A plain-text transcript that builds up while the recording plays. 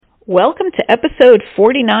Welcome to episode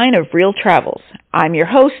 49 of Real Travels. I'm your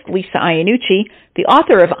host, Lisa Iannucci, the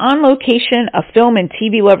author of On Location, a film and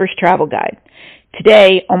TV lover's travel guide.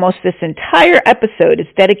 Today, almost this entire episode is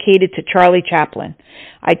dedicated to Charlie Chaplin.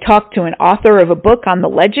 I talk to an author of a book on the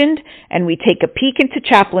legend, and we take a peek into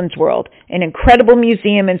Chaplin's world, an incredible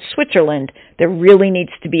museum in Switzerland that really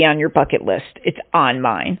needs to be on your bucket list. It's on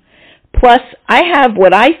mine. Plus, I have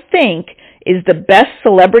what I think is the best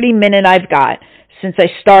celebrity minute I've got since I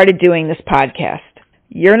started doing this podcast.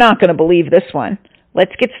 You're not going to believe this one.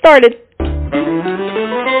 Let's get started.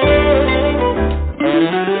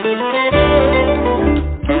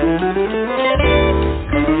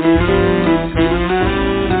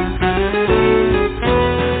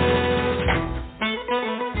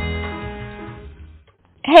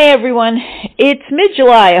 Hey everyone, it's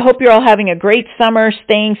mid-July. I hope you're all having a great summer,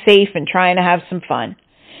 staying safe, and trying to have some fun.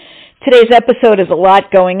 Today's episode has a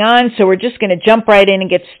lot going on, so we're just going to jump right in and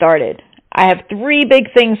get started. I have three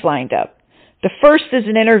big things lined up. The first is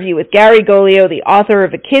an interview with Gary Golio, the author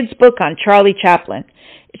of a kid's book on Charlie Chaplin.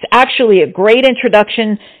 It's actually a great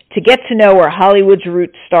introduction to get to know where Hollywood's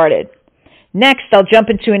roots started. Next, I'll jump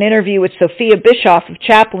into an interview with Sophia Bischoff of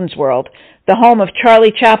Chaplin's World, the home of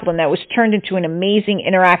Charlie Chaplin that was turned into an amazing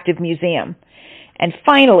interactive museum. And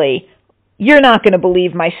finally, you're not going to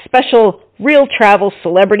believe my special Real Travel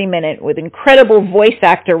Celebrity Minute with incredible voice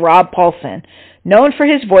actor Rob Paulsen, known for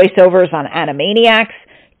his voiceovers on Animaniacs,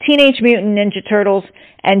 Teenage Mutant Ninja Turtles,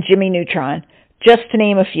 and Jimmy Neutron, just to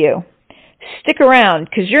name a few. Stick around,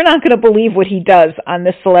 because you're not going to believe what he does on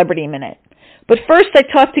this Celebrity Minute. But first, I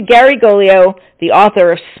talked to Gary Golio, the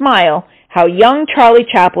author of Smile, How Young Charlie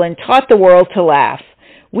Chaplin Taught the World to Laugh.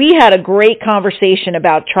 We had a great conversation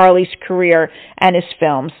about Charlie's career and his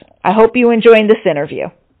films. I hope you enjoyed this interview.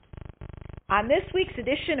 On this week's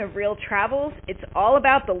edition of Real Travels, it's all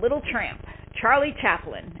about the little tramp, Charlie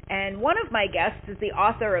Chaplin. And one of my guests is the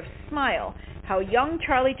author of Smile, How Young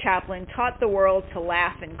Charlie Chaplin Taught the World to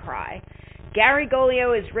Laugh and Cry. Gary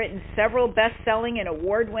Golio has written several best-selling and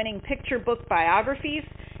award-winning picture book biographies,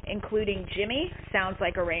 including Jimmy, Sounds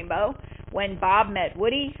Like a Rainbow, When Bob Met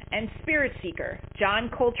Woody, and Spirit Seeker, John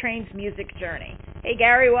Coltrane's Music Journey. Hey,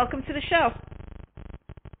 Gary, welcome to the show.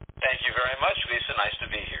 Thank you very much, Lisa. Nice to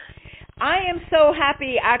be here. I am so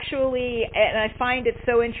happy, actually, and I find it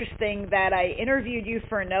so interesting that I interviewed you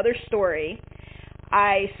for another story.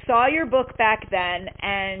 I saw your book back then,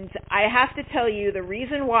 and I have to tell you, the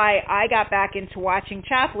reason why I got back into watching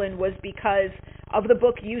Chaplin was because of the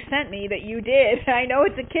book you sent me that you did. I know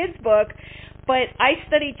it's a kid's book, but I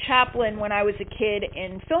studied Chaplin when I was a kid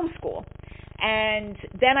in film school. And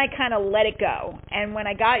then I kind of let it go. And when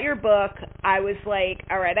I got your book, I was like,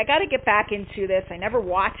 all right, I got to get back into this. I never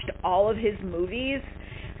watched all of his movies.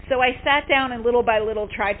 So I sat down and little by little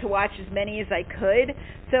tried to watch as many as I could.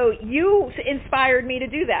 So you inspired me to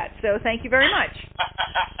do that. So thank you very much.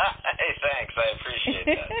 Hey, thanks. I appreciate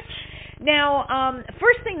that. Now,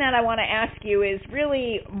 first thing that I want to ask you is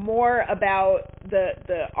really more about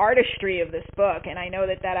the artistry of this book. And I know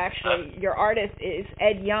that actually your artist is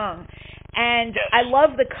Ed Young. And yes. I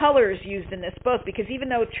love the colors used in this book because even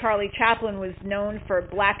though Charlie Chaplin was known for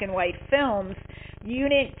black and white films, you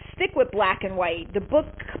didn't stick with black and white. The book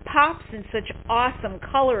pops in such awesome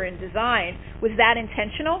color and design. Was that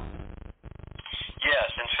intentional? Yes.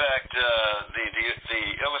 In fact, the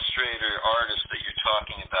illustrator artist that you're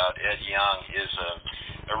talking about, Ed Young, is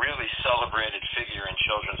a really celebrated figure in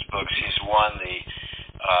children's books. He's won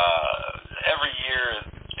every year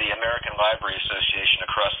the American Library Association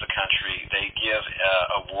across the country, they give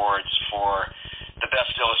awards for the best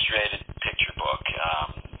illustrated picture book.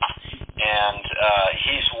 And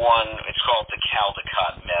he's won, it's called the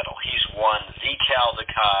Caldecott Medal. He's won the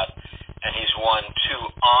Caldecott, and he's won 2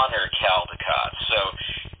 honor Caldecotts. So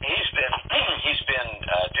he's been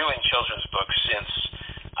doing children's books since,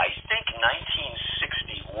 I think,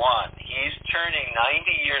 1961. He's turning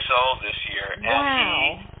 90 years old this year. Wow.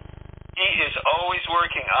 And he is always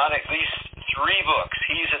working on at least 3 books.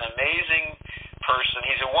 He's an amazing person.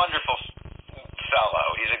 He's a wonderful fellow.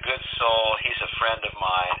 He's a good soul. He's a friend of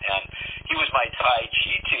mine. And he was my Tai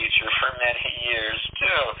Chi teacher for many years,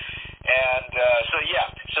 too. And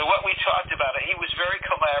so what we talked about, he was very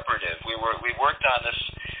collaborative. We worked on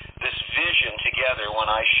this vision together.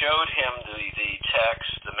 When I showed him the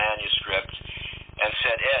text, the manuscript, and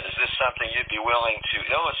said, Ed, is this something you'd be willing to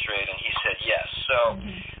illustrate? And he said yes. So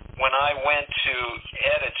when I went to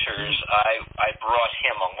editors, I brought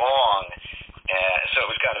him along, so it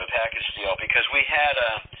was kind of a package deal because we had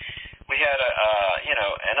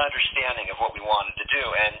an understanding of what we wanted to do.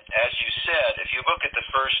 And as you said, if you look at the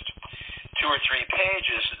first 2 or 3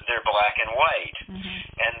 pages, they're black and white.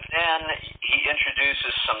 And then then he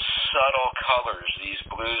introduces some subtle colors, these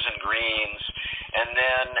blues and greens,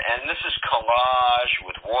 and this is collage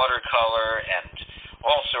with watercolor and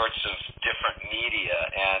all sorts of different media,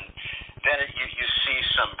 and then you see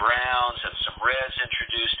some browns and some reds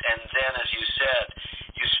introduced, and then, as you said,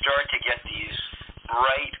 you start to get these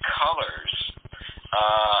bright colors,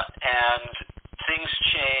 and things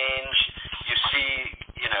change. You see,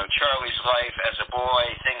 Charlie's life as a boy,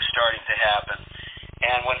 things starting to happen.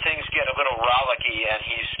 And when things get a little rollicky and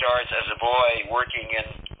he starts as a boy working in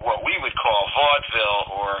what we would call vaudeville,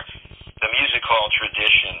 or the music hall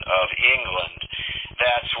tradition of England,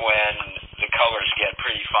 that's when the colors get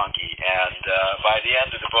pretty funky. And by the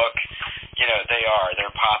end of the book,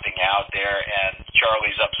 they're popping out there, and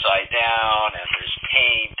Charlie's upside down, and there's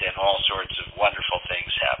paint and all sorts of wonderful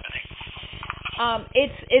things happening.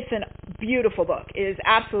 It's a beautiful book. It is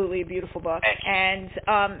absolutely a beautiful book. And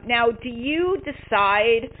now, do you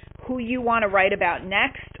decide who you want to write about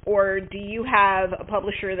next, or do you have a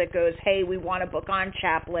publisher that goes, hey, we want a book on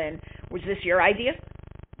Chaplin? Was this your idea?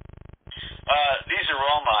 These are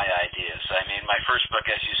all my ideas. I mean, my first book,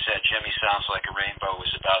 as you said, Jimmy Sounds Like a Rainbow, was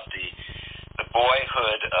about the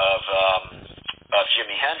boyhood of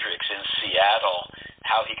Jimi Hendrix in Seattle,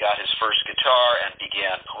 how he got his first guitar and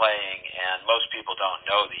began playing, and most people don't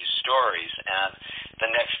know these stories. And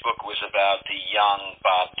the next book was about the young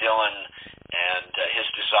Bob Dylan and his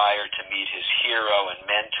desire to meet his hero and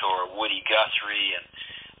mentor, Woody Guthrie, and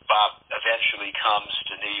Bob eventually comes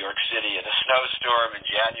to New York City in a snowstorm in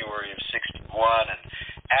January of '61 and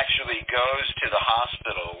actually goes to the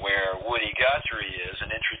hospital where Woody Guthrie is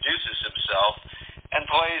and introduces himself and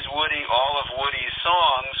plays Woody all of Woody's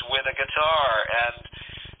songs with a guitar. And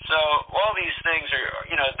so all these things are,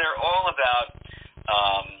 they're all about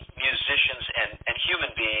musicians and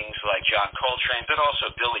human beings like John Coltrane, but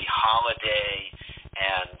also Billie Holiday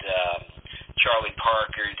and Charlie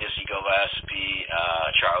Parker, Dizzy Gillespie,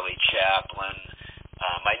 Charlie Chaplin.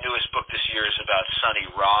 My newest book this year is about Sonny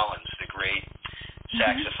Rollins, the great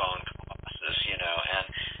saxophone colossus, and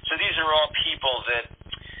so these are all people that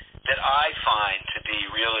I find to be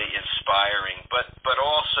really inspiring, but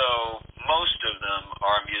also most of them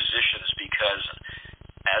are musicians because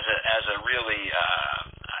as a really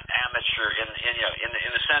amateur in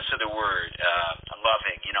the sense of the word,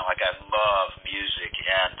 loving, like I love music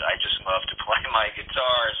and I just love to play my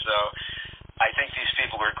guitar. So I think these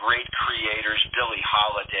people are great creators. Billie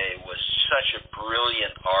Holiday was such a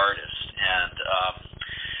brilliant artist, and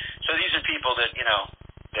so these are people that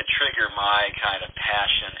that trigger my kind of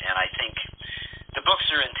passion. And I think the books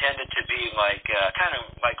are intended to be like kind of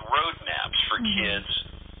like roadmaps for kids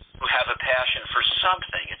who have a passion for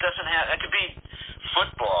something. It could be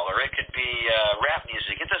football or it could be rap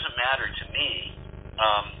music. It doesn't matter to me.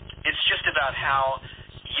 It's just about how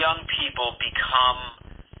young people become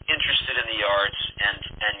interested in the arts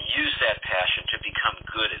and use that passion to become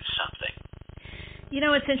good at something.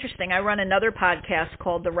 It's interesting. I run another podcast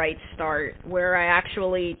called The Right Start, where I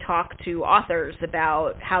actually talk to authors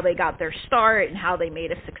about how they got their start and how they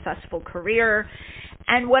made a successful career.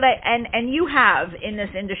 And and you have in this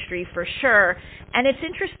industry for sure. And it's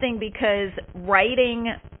interesting because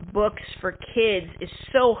writing books for kids is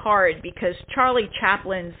so hard because Charlie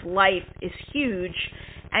Chaplin's life is huge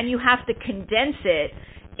and you have to condense it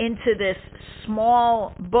into this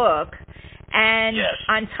small book. And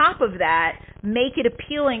on top of that, make it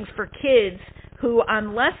appealing for kids who,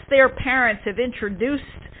 unless their parents have introduced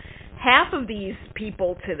half of these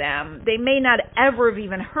people to them, they may not ever have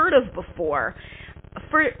even heard of before.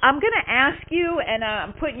 I'm going to ask you, and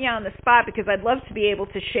I'm putting you on the spot because I'd love to be able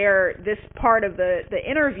to share this part of the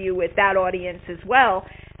interview with that audience as well.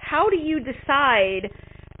 How do you decide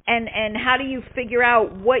and how do you figure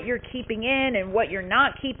out what you're keeping in and what you're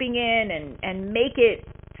not keeping in and make it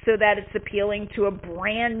so that it's appealing to a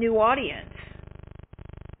brand new audience?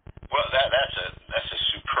 Well, that's a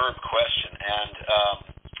superb question. And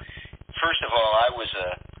first of all, I was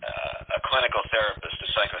a clinical therapist, a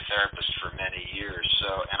psychotherapist for many years.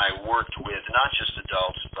 And I worked with not just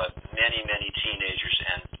adults, but many, many teenagers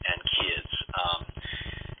and kids.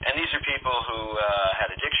 And these are people who had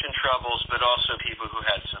addiction troubles, but also people who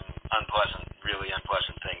had some really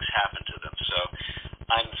unpleasant things happen to them. So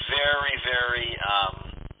I'm very, very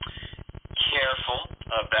careful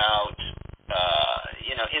about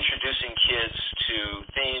introducing kids to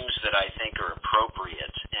themes that I think are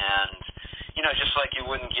appropriate. And just like you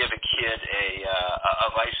wouldn't give a kid a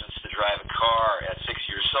license to drive a car at 6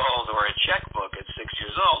 years old or a checkbook at 6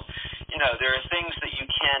 years old, there are things that you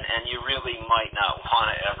can and you really might not want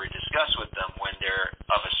to ever discuss with them when they're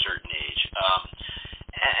of a certain age.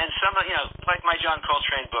 And some, like my John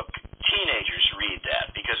Coltrane book teenagers read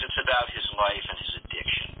that because it's about his life and his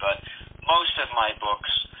addiction. But most of my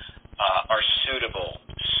books are suited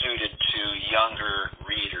to younger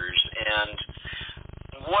readers. And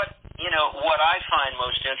what I find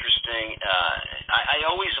most interesting, I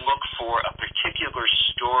always look for a particular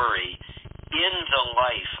story in the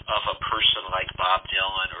life of a person like Bob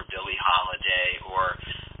Dylan or Billie Holiday or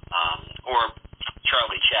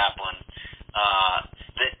Charlie Chaplin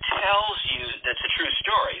that tells you that's a true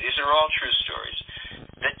story. These are all true stories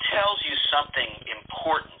that tells you something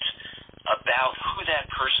important about who that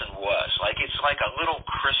person was. Like it's like a little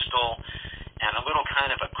crystal and a little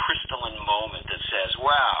kind of a crystalline moment that says,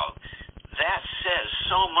 wow, that says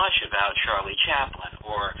so much about Charlie Chaplin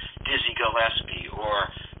or Dizzy Gillespie or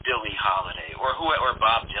Billie Holiday or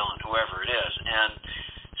Bob Dylan, whoever it is. And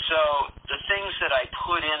so the things that I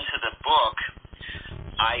put into the book,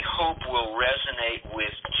 I hope will resonate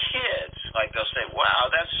with kids. Like they'll say, wow,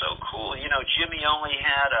 that's so cool. You know, Jimmy only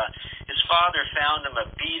had his father found him a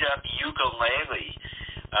beat-up ukulele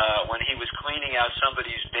when he was cleaning out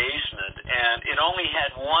somebody's basement, and it only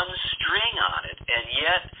had one string on it, and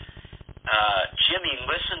yet Jimmy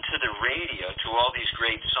listened to the radio to all these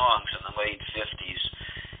great songs in the late 50s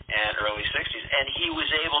and early 60s, and he was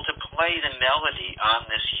able to play the melody on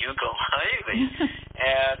this ukulele.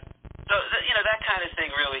 And so, that kind of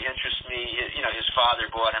thing really interests me. His father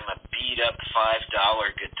bought him a beat-up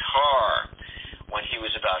 $5 guitar when he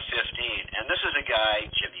was about 15. And this is a guy,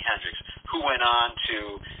 Jimi Hendrix, who went on to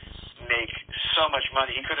make so much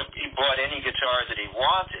money. He bought any guitar that he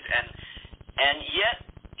wanted. And yet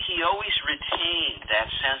he always retained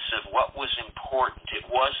that sense of what was important. It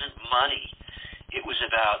wasn't money. It was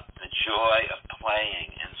about the joy of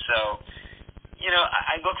playing. And so,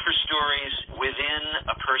 I look for stories within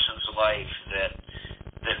a person's life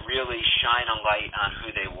that really shine a light on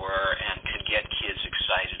who they were and can get kids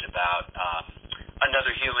excited about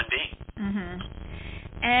another human being. Mm-hmm.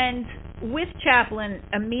 And with Chaplin,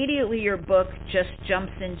 immediately your book just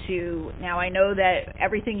jumps into, now I know that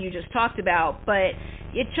everything you just talked about, but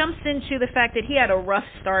it jumps into the fact that he had a rough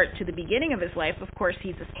start to the beginning of his life. Of course,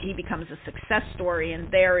 he becomes a success story,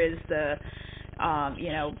 and there is the,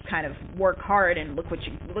 kind of work hard and look what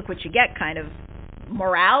you get kind of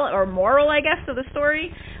moral, I guess, of the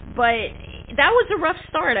story. But that was a rough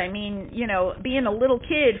start. I mean, being a little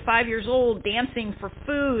kid, 5 years old, dancing for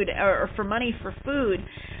food or for money for food,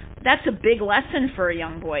 that's a big lesson for a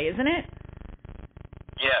young boy, isn't it?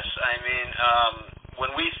 Yes. I mean, when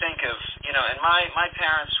we think of, and my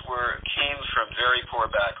parents came from very poor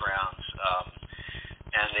backgrounds,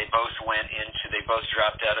 and they both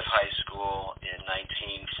dropped out of high school in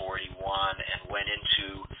 1941 and went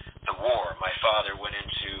into the war. My father went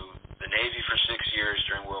into the Navy for 6 years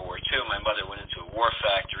during World War II. My mother went into a war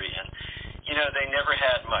factory, and they never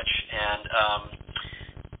had much. And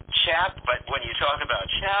but when you talk about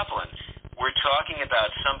Chaplin, we're talking about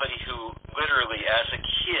somebody who literally, as a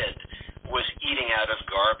kid, was eating out of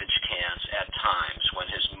garbage cans at times when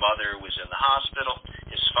his mother was in the hospital.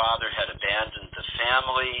 His father had abandoned the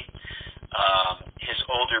family. His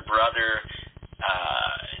older brother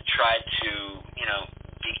tried to,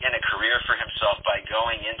 begin a career for himself by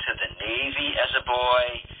going into the Navy as a boy.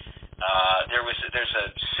 There was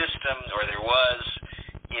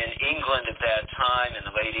in England at that time in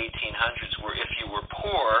the late 1800s where if you were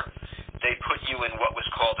poor, they put you in what was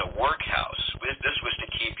called a workhouse. This was to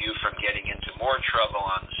keep you from getting into more trouble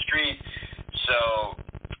on the street. So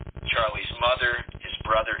Charlie's mother, his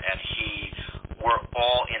brother, and he were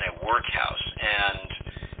all in a workhouse, and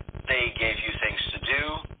they gave you things to do.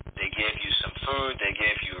 They gave you some food. They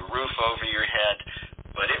gave you a roof over your head.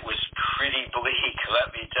 But it was pretty bleak,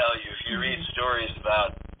 let me tell you, if you read stories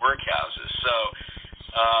about workhouses. So,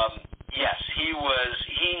 yes, he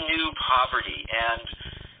knew poverty. And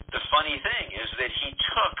the funny thing is that he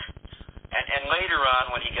took, and later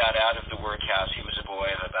on when he got out of the workhouse, he was a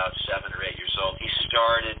boy of about 7 or 8 years old, he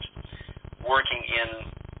started working in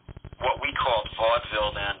what we called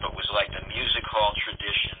vaudeville then, but was like the music hall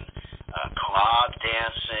tradition, clod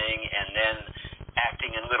dancing, and then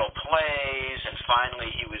acting in little plays, and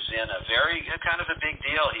finally he was in a kind of a big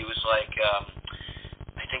deal. He was like,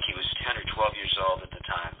 I think he was 10 or 12 years old at the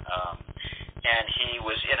time, and he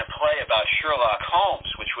was in a play about Sherlock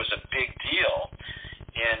Holmes, which was a big deal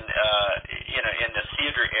in the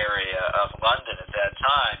theater area of London at that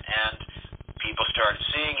time, and people started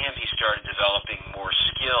seeing him. He started developing more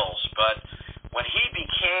skills, but when he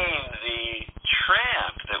became the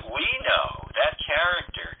tramp that we know, that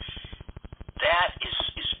character, that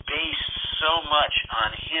is based so much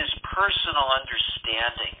on his personal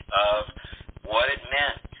understanding of what it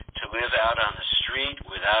meant to live out on the street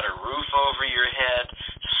without without a roof over your head,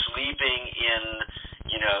 sleeping in,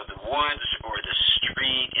 the woods or the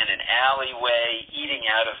street, in an alleyway, eating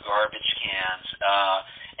out of garbage cans,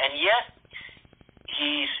 and yet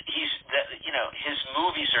his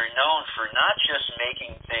movies are known for not just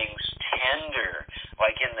making things tender,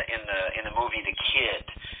 like in the movie The Kid,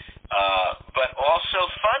 but also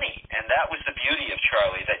funny. And that was the beauty of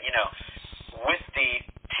Charlie, that with the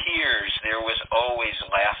tears there was always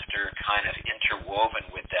laughter kind of interwoven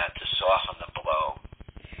with that to soften the blow.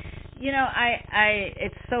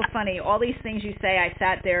 It's so funny. All these things you say, I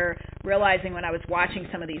sat there realizing when I was watching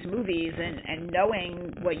some of these movies and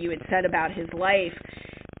knowing what you had said about his life.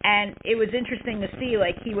 And it was interesting to see,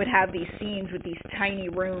 like, he would have these scenes with these tiny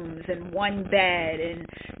rooms and one bed and,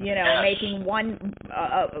 making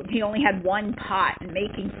he only had one pot and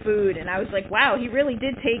making food. And I was like, wow, he really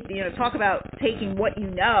did talk about taking what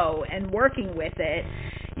and working with it,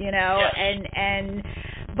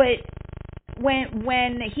 but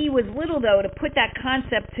when he was little, though, to put that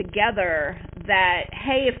concept together that,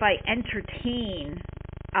 hey, if I entertain,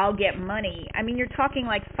 I'll get money. I mean, you're talking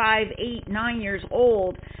like 5, 8, 9 years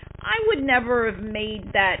old. I would never have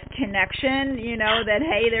made that connection, that,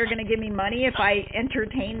 hey, they're going to give me money if I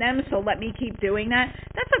entertain them, so let me keep doing that.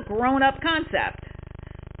 That's a grown-up concept.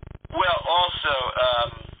 Well, also,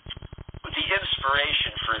 the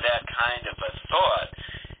inspiration for that kind of a thought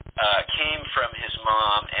came from his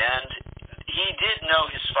mom, and he did know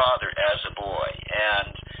his father as a boy,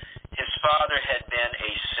 and his father had been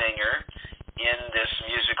a singer in this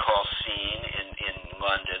music hall scene in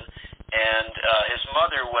London, and his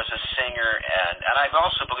mother was a singer, and I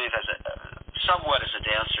also believe somewhat as a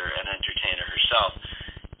dancer and entertainer herself,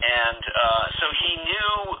 and so he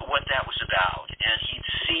knew what that was about, and he'd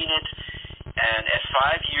seen it, and at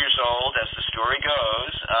 5 years old, as the story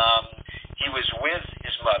goes, he was with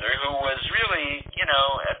his mother, who was really,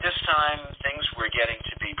 at this time, things were getting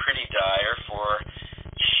to be pretty dire for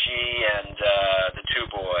she and the two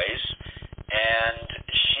boys. And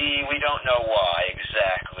we don't know why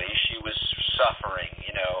exactly. She was suffering,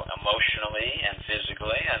 emotionally and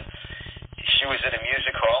physically. And she was in a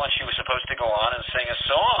music hall, and she was supposed to go on and sing a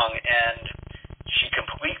song, and she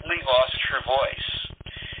completely lost her voice.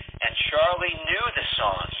 And Charlie knew the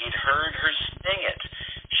song. He'd heard her sing it.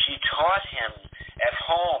 She taught him at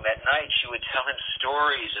home at night. She would tell him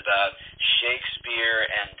stories about Shakespeare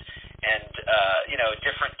and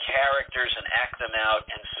different characters and act them out.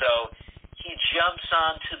 And so he jumps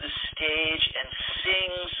onto the stage and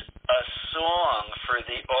sings a song for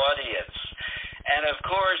the audience. And of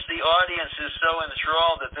course, the audience is so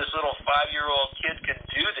enthralled that this little 5-year-old kid can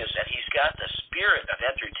do this, and he's got the spirit of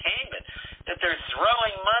entertainment, that they're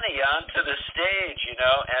throwing money onto the stage,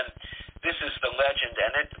 and this is the legend,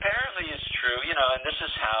 and it apparently is true, and this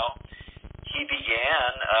is how he began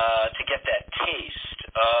to get that taste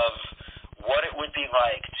of what it would be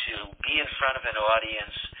like to be in front of an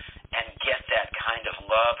audience and get that kind of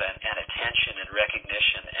love and attention and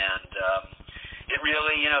recognition, and it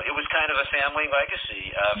really, it was kind of a family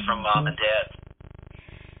legacy from mom and dad.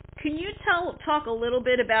 Can you talk a little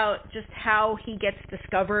bit about just how he gets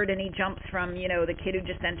discovered and he jumps from, the kid who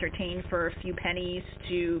just entertained for a few pennies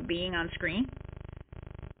to being on screen?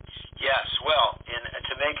 Yes, well,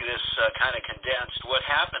 to make this kind of condensed, what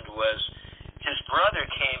happened was his brother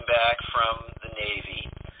came back from the Navy,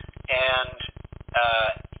 and,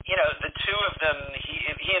 the two of them, he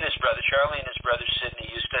and his brother, Charlie and his brother Sidney,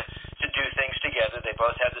 used to do things together. They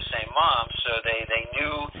both had the same mom, so they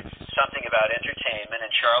knew something about entertainment,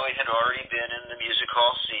 and Charlie had already been in the music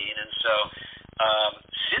hall scene, and so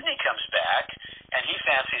Sidney comes back, and he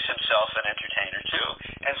fancies himself an entertainer too,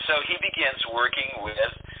 and so he begins working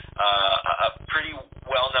with a pretty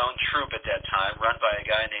well-known troupe at that time, run by a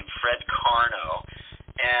guy named Fred Carno,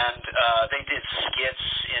 and they did skits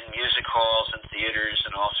in music halls and theaters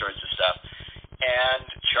and all sorts of stuff. And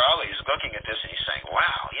Charlie's looking at this and he's saying,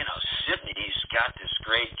 wow, Sidney's got this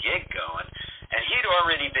great gig going. And he'd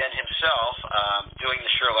already been himself doing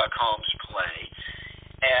the Sherlock Holmes play.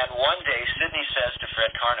 And one day Sidney says to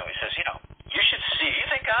Fred Carno, he says, you should see, you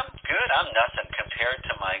think I'm good? I'm nothing compared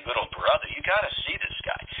to my little brother. You got to see this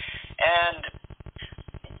guy. And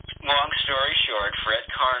long story short, Fred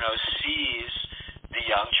Carno sees the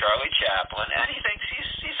young Charlie Chaplin, and he thinks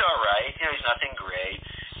he's all right. He's nothing great.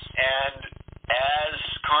 And as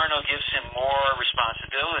Carno gives him more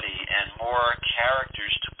responsibility and more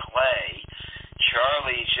characters to play,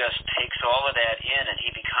 Charlie just takes all of that in, and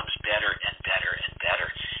he becomes better and better and better.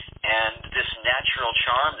 And this natural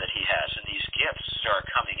charm that he has and these gifts start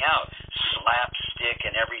coming out, slapstick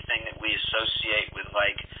and everything that we associate with,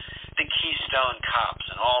 like, the Keystone Cops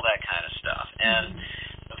and all that kind of stuff. And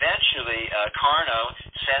Carno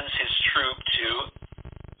sends his troop to,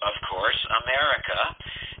 of course, America,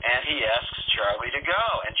 and he asks Charlie to go.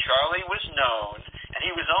 And Charlie was known, and he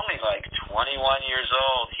was only like 21 years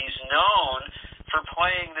old. He's known for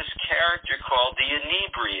playing this character called the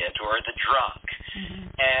inebriate, or the drunk. Mm-hmm.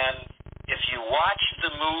 And if you watch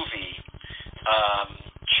the movie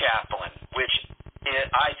Chaplin, which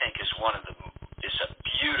I think is it's a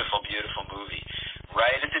beautiful, beautiful movie,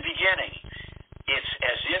 right at the beginning, it's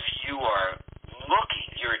as if you are looking,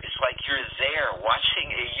 it's like you're there watching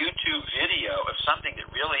a YouTube video of something that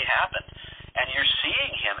really happened, and you're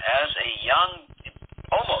seeing him as a young,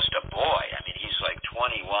 almost a boy, I mean, he's like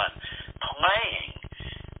 21, playing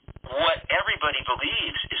what everybody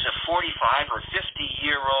believes is a 45 or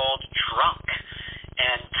 50-year-old drunk,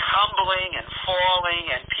 and tumbling and falling,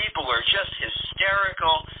 and people are just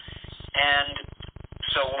hysterical. And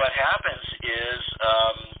so what happens is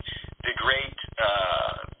the great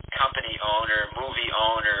company owner, movie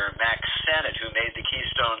owner, Max Sennett, who made the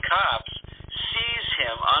Keystone Cops, sees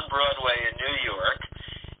him on Broadway in New York,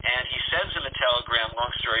 and he sends him a telegram,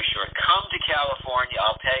 long story short, come to California,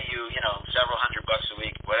 I'll pay you, several $100 a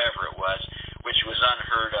week, whatever it was, which was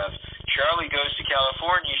unheard of. Charlie goes to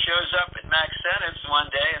California, shows up at Max Sennett's one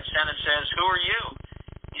day, and Sennett says, who are you?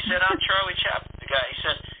 He said, I'm Charlie Chaplin, the guy. He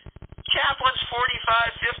said, Chaplin's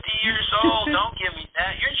 45, 50 years old. Don't give me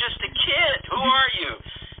that. You're just a kid. Who are you?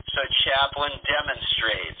 So Chaplin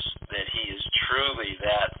demonstrates that he is truly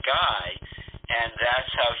that guy, and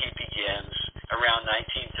that's how he begins around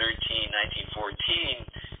 1913, 1914,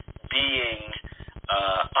 being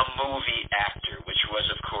a movie actor, which was,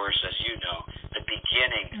 of course, as you know, the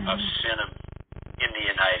beginning of cinema in the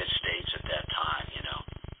United States at that time,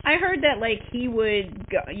 I heard that, he would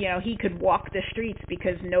go, he could walk the streets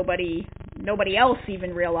because nobody else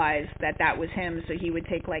even realized that was him, so he would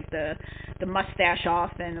take, the mustache off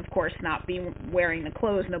and, of course, not be wearing the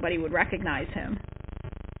clothes. Nobody would recognize him.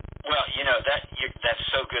 Well, that's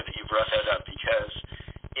so good that you brought that up, because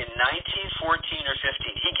in 1914 or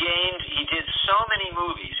 15, he did so many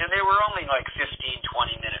movies, and they were only 15,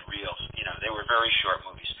 20-minute reels. They were very short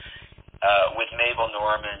movies, with Mabel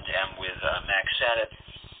Normand and with Max Sennett.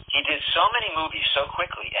 He did so many movies so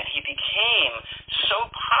quickly, and he became so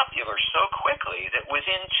popular so quickly that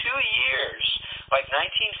within 2 years,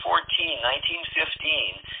 1914,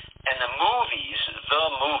 1915, and the movies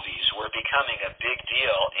were becoming a big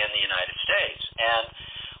deal in the United States. And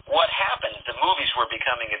what happened, the movies were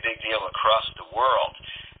becoming a big deal across the world.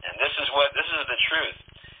 And this is the truth.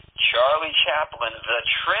 Charlie Chaplin, the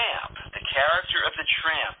tramp, the character of the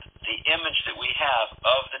tramp, the image that we have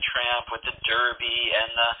of the tramp with the derby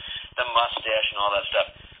and the mustache and all that stuff,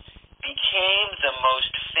 became the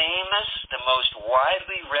most famous, the most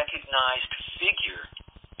widely recognized figure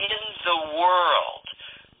in the world.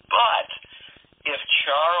 But if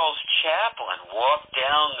Charles Chaplin walked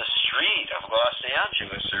down the street of Los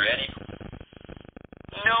Angeles or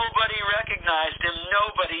nobody recognized him,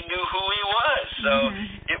 nobody knew who he was. So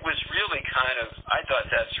it was really I thought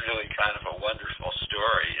that's really kind of a wonderful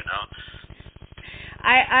story,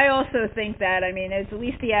 I also think that, at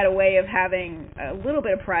least he had a way of having a little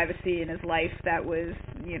bit of privacy in his life that was,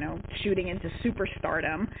 shooting into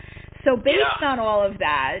superstardom. So based on all of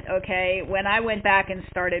that, okay, when I went back and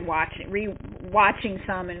started watching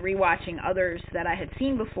some and rewatching others that I had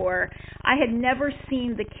seen before, I had never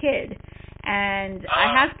seen The Kid. And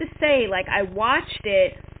I have to say, I watched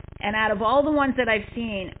it, and out of all the ones that I've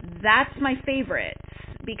seen, that's my favorite,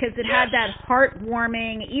 because it had that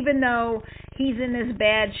heartwarming, even though he's in this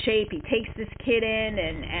bad shape, he takes this kid in,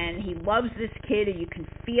 and he loves this kid, and you can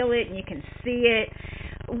feel it, and you can see it.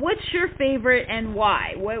 What's your favorite, and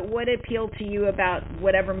why? What appealed to you about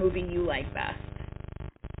whatever movie you like best?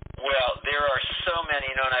 Well, there are so many,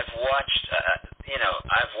 and I've watched,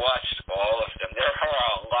 I've watched all of them. There are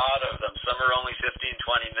a lot of them. Some are only 15,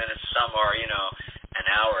 20 minutes. Some are, an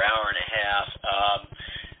hour, hour and a half.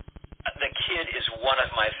 The Kid is one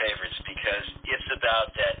of my favorites because it's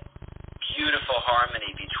about that beautiful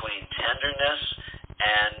harmony between tenderness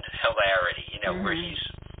and hilarity, where he's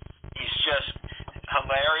just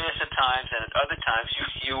hilarious at times, and at other times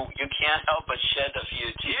you can't help but shed a few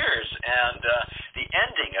tears. And the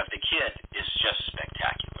ending of The Kid is just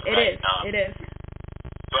spectacular. It is.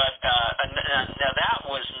 But now that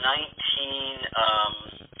was 1921.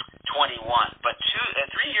 But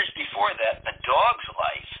 3 years before that, A Dog's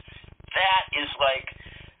Life. That is like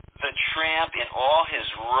the tramp in all his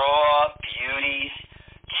raw beauty,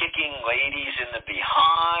 kicking ladies in the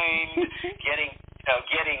behind, getting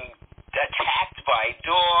attacked by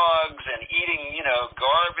dogs and eating,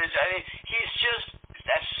 garbage.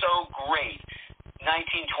 That's so great.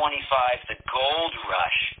 1925, The Gold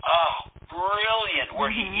Rush. Oh, brilliant!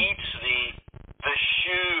 Where he eats the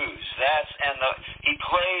shoes. He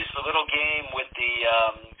plays the little game with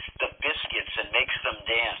the biscuits and makes them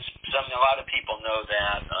dance. A lot of people know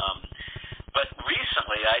that. But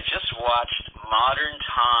recently, I just watched Modern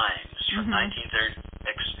Times from 1936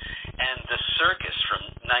 and The Circus from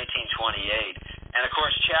 1928. And of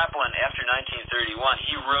course, Chaplin, after 1931,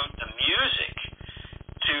 he wrote the music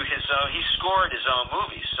to his own. He scored his own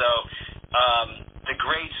movies. So the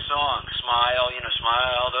great song, "Smile,"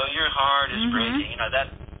 "Smile though your heart is breaking,"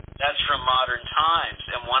 that's from Modern Times.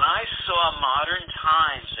 And when I saw Modern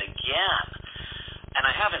Times again, and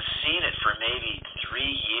I haven't seen it for maybe 3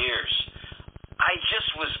 years, I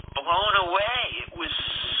just was blown away. It was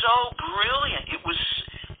so brilliant. It was,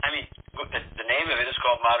 the name of it is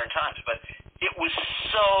called Modern Times, but it was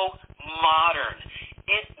so modern.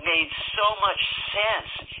 It made so much sense.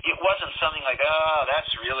 It wasn't something like, oh, that's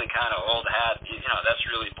really kind of old hat, that's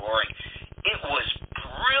really boring. It was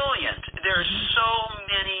brilliant. There's so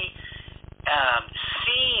many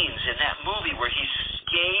scenes in that movie where he's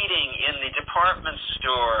skating in the department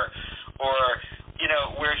store, or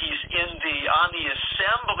where he's on the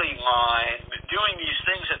assembly line doing these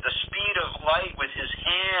things at the speed of light with his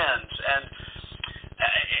hands, and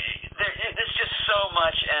there's just so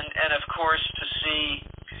much. And of course, to see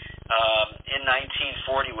in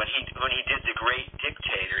 1940 when he did The Great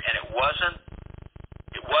Dictator, and it wasn't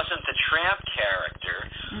the tramp character,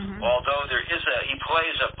 although he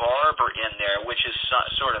plays a barber in there, which is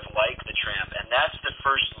sort of like the tramp, and that's the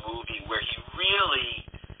first movie where he really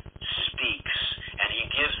speaks, and he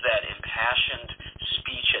gives that impassioned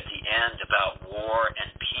speech at the end about war and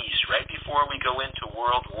peace, right before we go into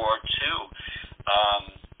World War II.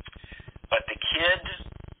 But the kid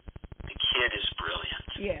is brilliant.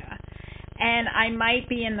 Yeah. And I might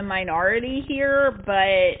be in the minority here,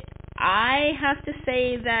 but I have to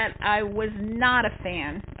say that I was not a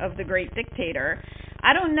fan of The Great Dictator.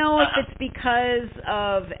 I don't know if it's because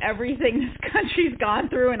of everything this country's gone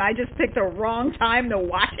through and I just picked the wrong time to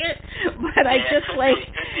watch it, but I just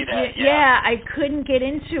I couldn't get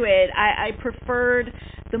into it. I preferred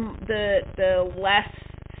the less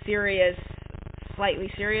serious, slightly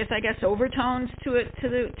serious, I guess, overtones to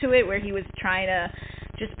it where he was trying to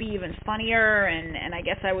just be even funnier, and I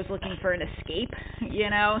guess I was looking for an escape,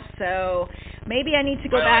 so maybe I need to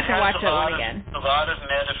go back and watch that one again. A lot of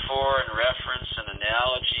metaphor and reference and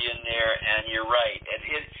analogy in there, and you're right.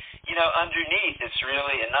 It underneath, it's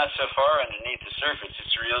really, and not so far underneath the surface,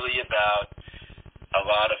 it's really about a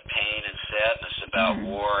lot of pain and sadness about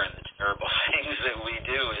war and the terrible things that we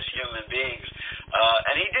do as human beings.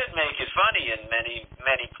 And he did make it funny in many,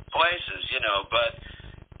 many places, but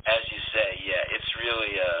as you say, it's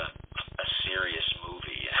really a serious movie.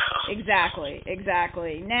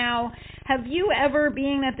 Exactly. Now, have you ever,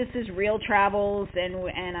 being that this is Real Travels,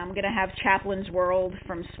 and I'm going to have Chaplin's World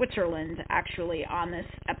from Switzerland actually on this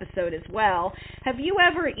episode as well, have you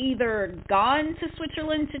ever either gone to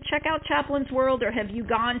Switzerland to check out Chaplin's World, or have you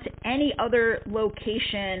gone to any other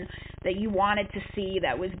location that you wanted to see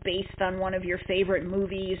that was based on one of your favorite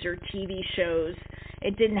movies or TV shows?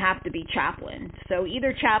 It didn't have to be Chaplin, so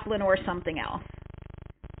either Chaplin or something else.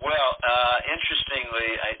 Well,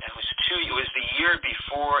 interestingly, it was the year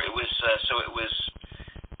before. It was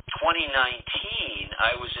 2019.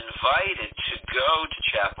 I was invited to go to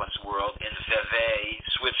Chaplin's World in Vevey,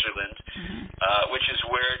 Switzerland, which is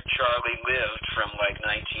where Charlie lived from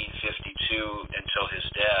 1952 until his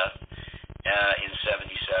death in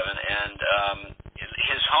 '77, and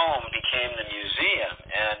his home became the museum,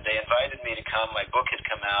 and they invited me to come. My book had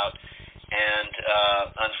come out, and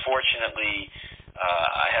unfortunately,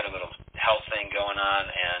 I had a little health thing going on,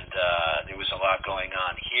 and there was a lot going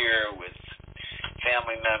on here with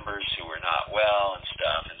family members who were not well and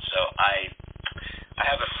stuff. And so I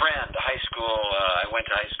have a friend, I went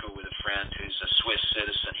to high school with a friend who's a Swiss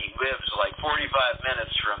citizen. He lives 45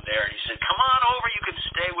 minutes from there, and he said, "Come on over. You can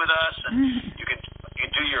stay with us, and you can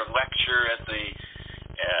do your lecture at the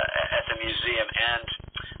museum." And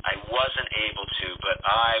I wasn't able to, but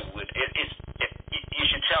I would. You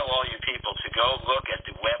should tell all your people to go look at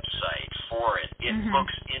the website for it. It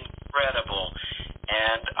looks incredible,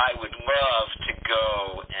 and I would love to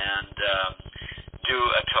go and do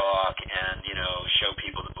a talk and show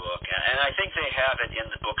people the book. And I think they have it in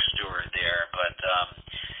the bookstore there, but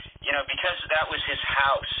because that was his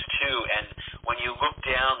house too, and when you look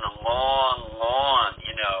down the long lawn,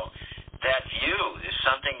 that view is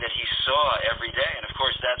something that he saw every day, and of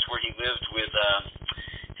course that's where he lived with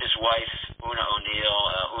his wife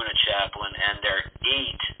Una Chaplin, and their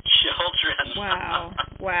 8 children.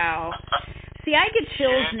 Wow. See, I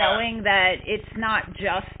knowing that it's not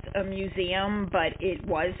just a museum, but it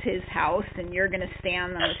was his house, and you're going to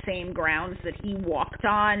stand on the same grounds that he walked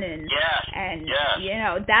on, and you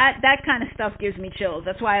know, that kind of stuff gives me chills.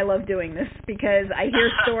 That's why I love doing this, because I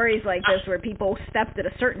hear stories like this where people stepped at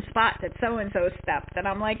a certain spot that so-and-so stepped, and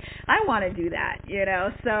I'm like, I want to do that, you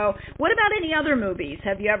know. So what about any other movies?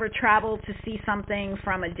 Have you ever traveled to see something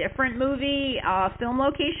from a different movie, film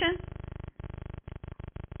location?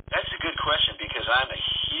 That's a good question, because I'm a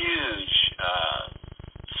huge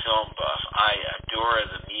film buff. I adore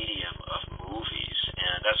the medium of movies,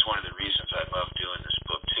 and that's one of the reasons I love doing this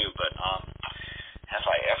book too. But have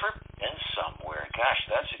I ever been somewhere? Gosh,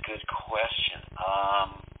 that's a good question.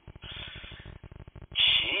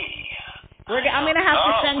 I'm going to have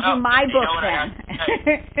to send you my book then.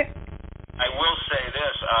 I will say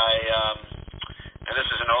this. And this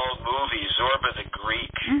is an old movie, Zorba the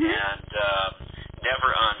Greek, and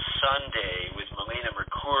Never on Sunday with Melina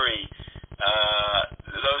Mercouri.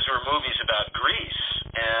 Those were movies about Greece.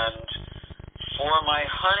 And for my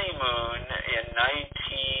honeymoon in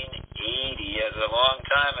 1980, as a long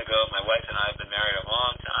time ago, my wife and I have been married a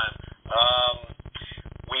long time,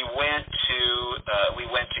 we went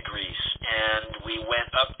to Greece, and we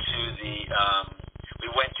went up to we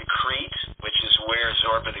went to Crete, which is where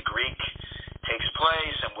Zorba the Greek takes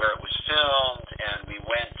place and where it was filmed, and we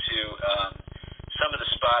went to some of the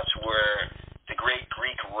spots where the great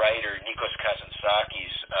Greek writer Nikos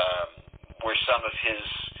Kazantzakis, where some of his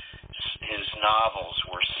novels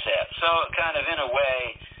were set. So kind of in a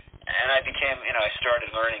way, and I became, I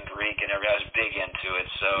started learning Greek, and I was big into it.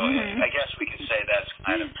 So I guess we could say that's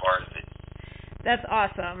kind of part of it. That's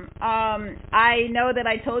awesome. I know that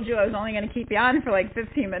I told you I was only going to keep you on for like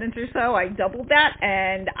 15 minutes or so. I doubled that,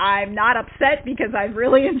 and I'm not upset because I've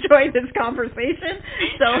really enjoyed this conversation.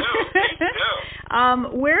 Me too.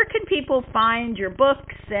 Where can people find your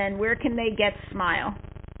books, and where can they get Smile?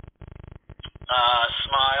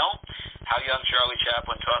 Smile, How Young Charlie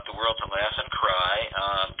Chaplin Taught the World to Laugh and Cry.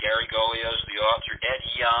 Gary Golio is the author. Ed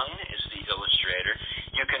Young is the illustrator.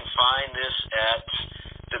 You can find this at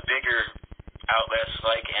the bigger outlets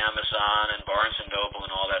like Amazon and Barnes & Noble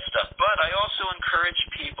and all that stuff. But I also encourage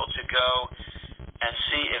people to go and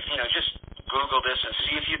see if, just Google this and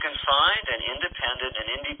see if you can find an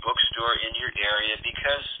indie bookstore in your area,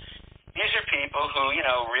 because these are people who,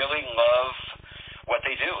 really love what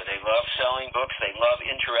they do. They love selling books. They love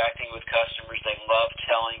interacting with customers. They love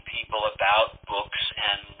telling people about books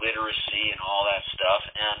and literacy and all that stuff.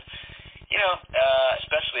 And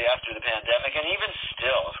especially after the pandemic, and even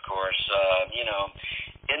still, of course,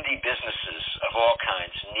 indie businesses of all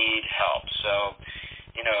kinds need help. So,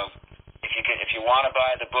 if you want to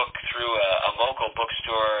buy the book through a local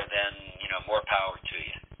bookstore, then, more power to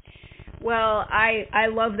you. Well, I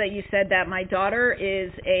love that you said that. My daughter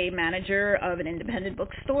is a manager of an independent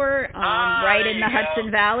bookstore right in the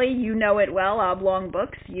Hudson Valley. You know it well, Oblong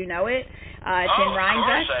Books. You know it. It's in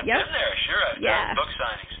Rhinebeck. Of course, I've been there. Sure, I've done book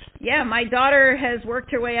signings. Yeah, my daughter has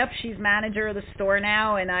worked her way up. She's manager of the store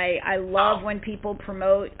now, and I love when people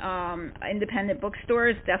promote independent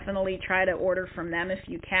bookstores. Definitely try to order from them if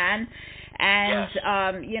you can. And,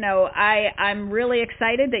 I'm really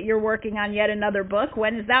excited that you're working on yet another book.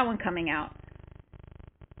 When is that one coming out?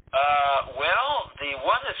 Well, the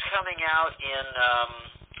one that's coming out in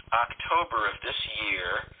October of this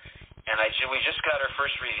year, and we just got our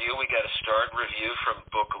first review. We got a starred review from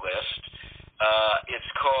Booklist.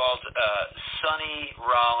 It's called Sonny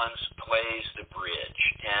Rollins Plays the Bridge,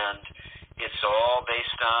 and it's all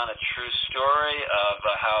based on a true story of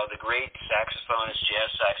how the great jazz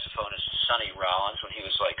saxophonist Sonny Rollins, when he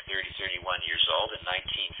was like 31 years old in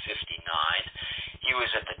 1959, he was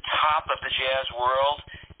at the top of the jazz world,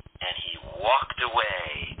 and he walked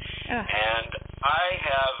away. And I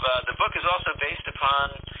have, the book is also based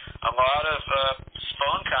upon a lot of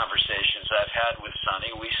phone conversations I've had with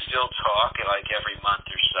Sonny. We still talk like every month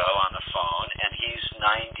or so on the phone, and he's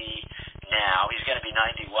 90 now. He's going to be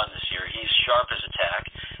 91 this year. He's sharp as a tack.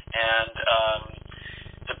 And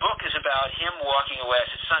the book is about him walking away. I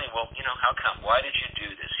said, Sonny, well, how come? Why did you do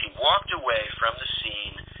this? He walked away from the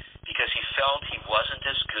scene because he felt he wasn't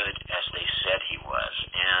as good as they said he was.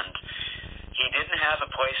 And he didn't have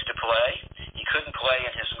a place to play. He couldn't play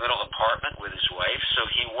in his little apartment with his wife, so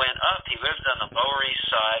he went up. He lived on the Lower East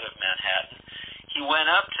Side of Manhattan. He went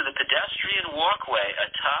up to the pedestrian walkway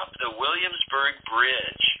atop the Williamsburg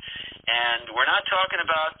Bridge. And we're not talking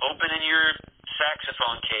about opening your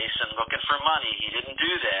saxophone case and looking for money. He didn't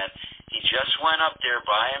do that. He just went up there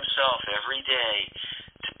by himself every day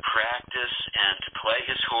to practice and to play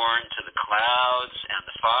his horn to the clouds and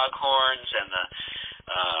the foghorns and the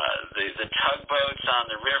the tugboats on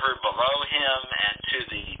the river below him, and to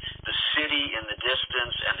the city in the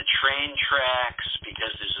distance, and the train tracks,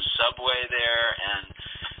 because there's a subway there. And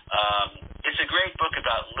it's a great book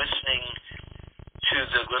about listening to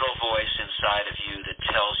the little voice inside of you that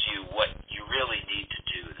tells you what you really need to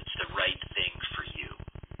do that's the right thing for you.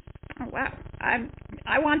 Oh, wow.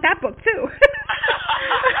 I want that book too.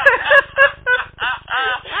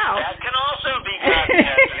 Wow. That can also be gotten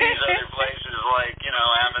at these other places like,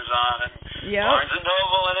 Amazon and Barnes &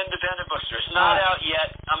 Noble and independent bookstores. Not out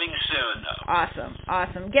yet. Coming soon, though.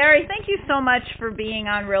 Awesome. Gary, thank you so much for being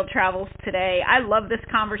on Real Travels today. I love this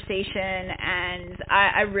conversation, and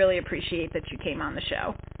I really appreciate that you came on the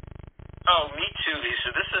show. Oh, me too, Lisa.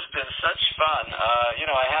 This has been such fun.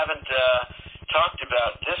 I haven't talked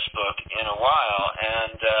about this book in a while,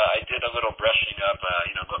 and I did a little brushing up,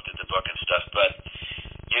 looked at the book and stuff, but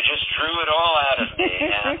you just drew it all out of me,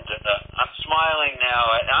 and I'm smiling now.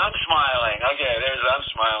 I'm smiling. Okay, I'm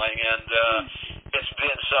smiling, and it's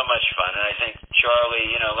been so much fun. And I think,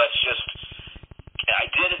 Charlie, I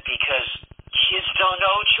did it because kids don't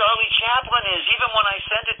know who Charlie Chaplin is. Even when I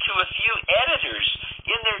sent it to a few editors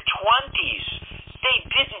in their 20s, they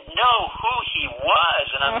didn't know who he was.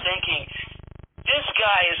 And I'm thinking, this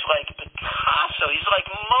guy is like Picasso. He's like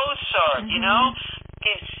Mozart,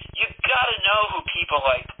 You've got to know who people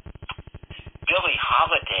like Billie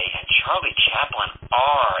Holiday and Charlie Chaplin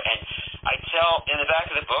are. And I tell, in the back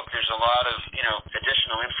of the book, there's a lot of,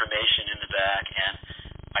 additional information in the back. And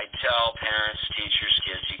I tell parents, teachers,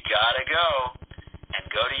 kids, you got to go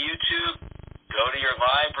to YouTube, go to your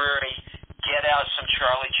library, get out some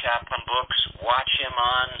Charlie Chaplin books, watch him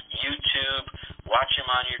on YouTube, watch him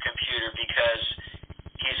on your computer, because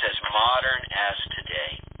he's as modern as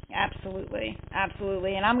today.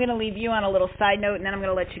 Absolutely. And I'm going to leave you on a little side note, and then I'm going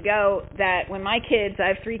to let you go, that when my kids, I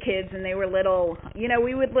have 3 kids, and they were little,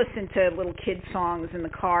 we would listen to little kid songs in the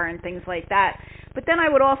car and things like that. But then I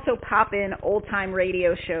would also pop in old-time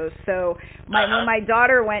radio shows. So when my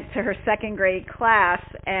daughter went to her 2nd grade class,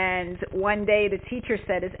 and one day the teacher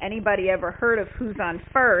said, has anybody ever heard of Who's on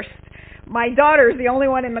First? My daughter's the only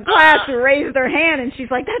one in the class who raised her hand, and she's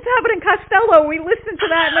like, that's Abbott and Costello. We listen to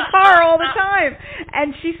that in the car all the time.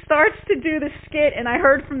 And she starts to do the skit, and I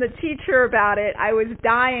heard from the teacher about it. I was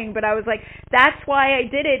dying, but I was like, that's why I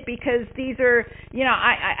did it, because these are,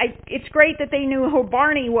 it's great that they knew who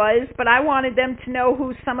Barney was, but I wanted them to know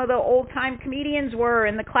who some of the old-time comedians were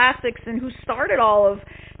and the classics and who started all of,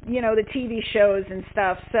 the TV shows and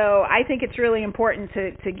stuff. So I think it's really important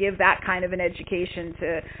to give that kind of an education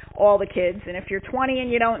to all the kids. And if you're 20 and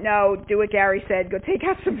you don't know, do what Gary said, go take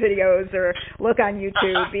out some videos or look on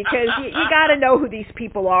YouTube, because you got to know who these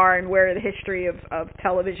people are and where the history of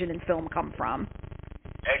television and film come from.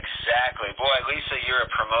 Exactly. Boy, Lisa, you're a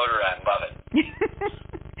promoter. I love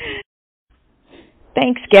it.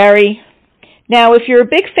 Thanks, Gary. Now, if you're a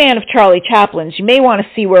big fan of Charlie Chaplin's, you may want to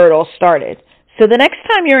see where it all started. So the next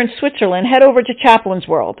time you're in Switzerland, head over to Chaplin's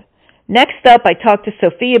World. Next up, I talked to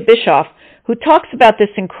Sophia Bischoff, who talks about this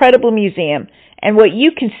incredible museum and what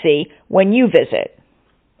you can see when you visit.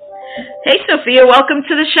 Hey, Sophia, welcome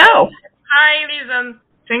to the show. Hi, Lisa.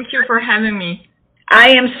 Thank you for having me.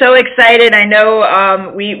 I am so excited. I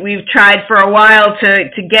know we've tried for a while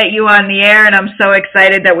to get you on the air, and I'm so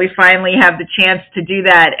excited that we finally have the chance to do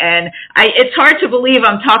that. And it's hard to believe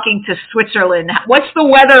I'm talking to Switzerland. What's the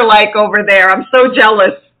weather like over there? I'm so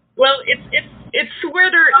jealous. Well, it's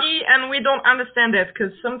weather-y, and we don't understand it,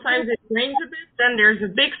 because sometimes it rains a bit, then there's a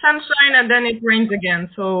big sunshine, and then it rains again.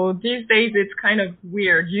 So these days it's kind of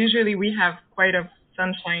weird. Usually we have quite a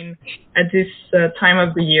sunshine at this time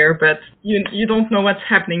of the year, but you don't know what's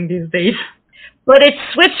happening these days. But it's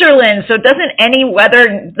Switzerland, so doesn't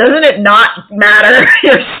it not matter?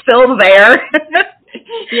 You're still there.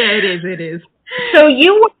 Yeah, it is. So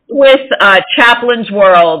you were with Chaplin's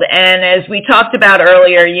World, and as we talked about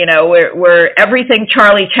earlier, we're everything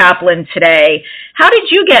Charlie Chaplin today. How did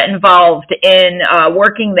you get involved in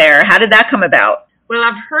working there? How did that come about? Well,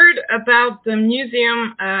 I've heard about the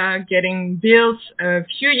museum getting built a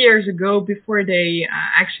few years ago before they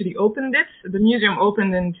actually opened it. The museum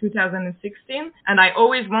opened in 2016, and I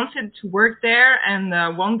always wanted to work there.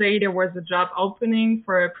 And one day there was a job opening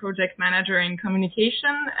for a project manager in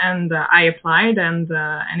communication, and I applied, and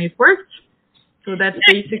it worked. So that's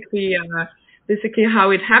basically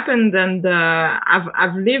how it happened. And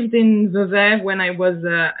I've lived in Vevey when I was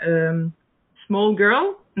a small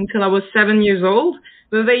girl, until I was 7 years old.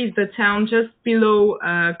 Vevey is the town just below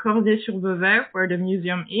Corday-sur-Vevey, where the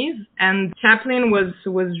museum is. And Chaplin was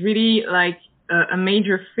really like a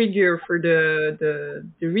major figure for the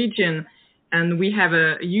region. and we have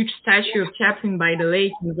a huge statue of Chaplin by the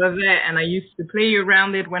lake in Vevey, and I used to play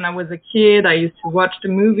around it when I was a kid. I used to watch the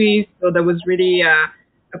movies, so that was really a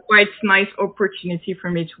quite nice opportunity for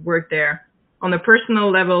me to work there on a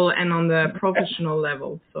personal level and on the professional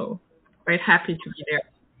level. So quite happy to be there.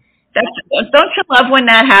 Don't you love when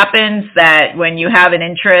that happens, that when you have an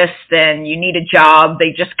interest and you need a job,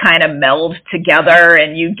 they just kind of meld together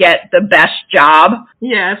and you get the best job?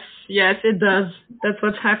 Yes, it does. That's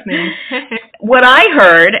what's happening. What I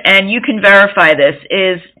heard, and you can verify this,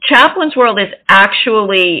 is Chaplin's World is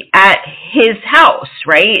actually at his house,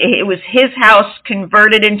 right? It was his house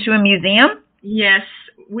converted into a museum? Yes.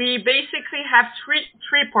 We basically have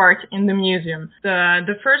three parts in the museum.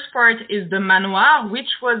 The first part is the manoir, which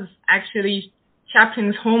was actually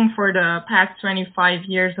Chaplin's home for the past 25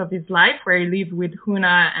 years of his life, where he lived with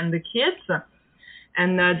Huna and the kids.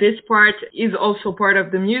 And this part is also part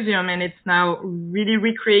of the museum, and it's now really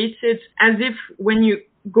recreated as if when you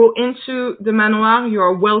go into the manoir, you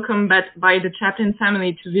are welcomed by the Chaplin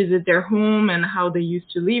family to visit their home and how they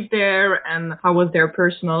used to live there and how was their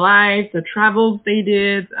personal life, the travels they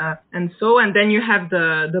did, and then you have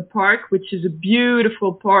the park, which is a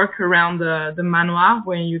beautiful park around the manoir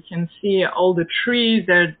where you can see all the trees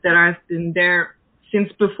that have been there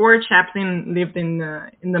since before Chaplin lived in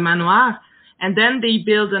the manoir. And then they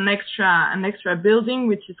build an extra building,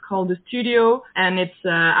 which is called the studio. And it's,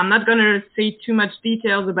 I'm not going to say too much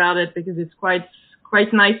details about it because it's quite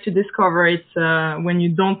nice to discover. It's, when you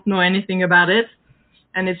don't know anything about it.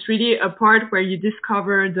 And it's really a part where you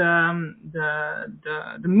discover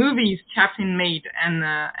the movies Chaplin made.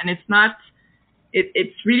 And it's not,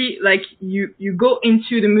 it's really like you go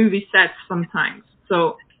into the movie set sometimes.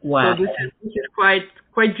 So, wow. So this is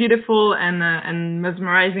quite beautiful and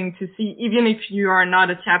mesmerizing to see, even if you are not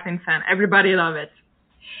a Chaplin fan. Everybody loves it.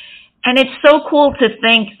 And it's so cool to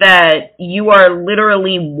think that you are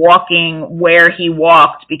literally walking where he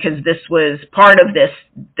walked, because this was part of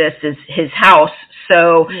this is his house.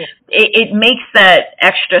 So yeah. It makes that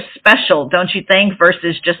extra special, don't you think,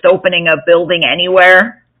 versus just opening a building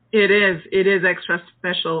anywhere? It is extra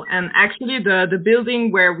special. And actually the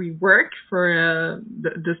building where we work for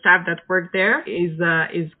the staff that work there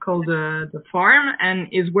is called the farm, and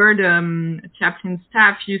is where the Chaplin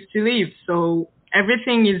staff used to live. So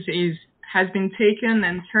everything has been taken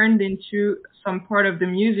and turned into some part of the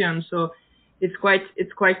museum. So it's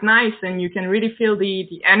quite nice, and you can really feel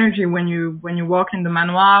the energy when you walk in the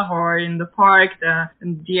manoir or in the park,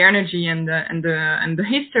 the energy and the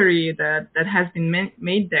history that has been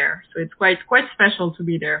made there. So it's quite special to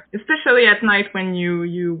be there, especially at night when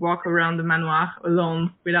you walk around the manoir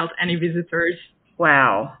alone without any visitors.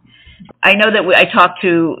 Wow. I know that I talked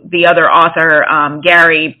to the other author,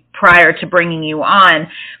 Gary, prior to bringing you on,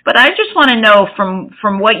 but I just want to know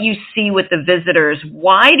from what you see with the visitors,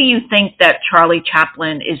 why do you think that Charlie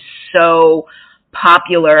Chaplin is so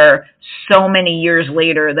popular so many years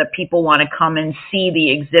later that people want to come and see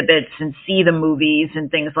the exhibits and see the movies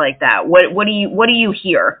and things like that? What do you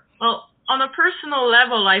hear? Well, on a personal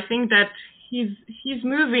level, I think that his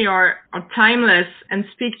movies are timeless and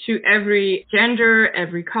speak to every gender,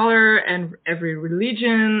 every color, and every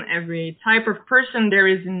religion, every type of person there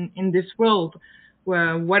is in this world.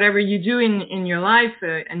 Where whatever you do in your life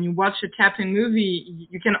and you watch a Chaplin movie,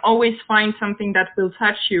 you can always find something that will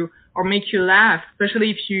touch you or make you laugh.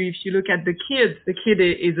 Especially if you look at the kid. The kid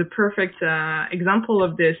is a perfect example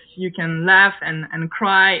of this. You can laugh and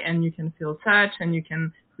cry, and you can feel touched, and you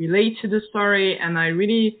can relate to the story. And I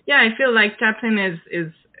feel like Chaplin is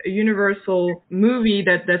a universal movie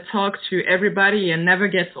that talks to everybody and never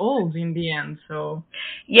gets old in the end. So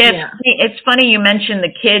yeah. It's funny you mentioned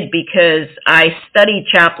the kid, because I studied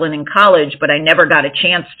Chaplin in college, but I never got a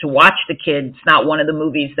chance to watch the kid. It's not one of the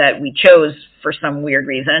movies that we chose for some weird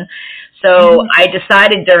reason. So I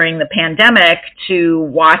decided during the pandemic to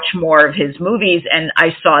watch more of his movies, and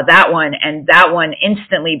I saw that one, and that one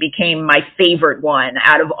instantly became my favorite one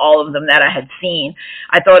out of all of them that I had seen.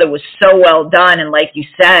 I thought it was so well done, and like you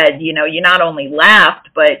said, you not only laughed,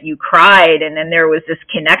 but you cried, and then there was this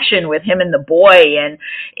connection with him and the boy, and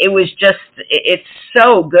it's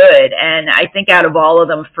so good. And I think out of all of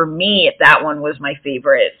them, for me, that one was my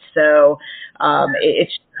favorite. So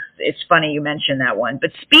it's funny you mentioned that one.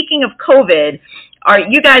 But speaking of COVID,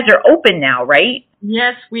 you guys are open now, right?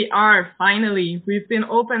 Yes, we are, finally. We've been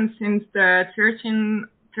open since the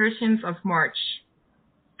 13th of March.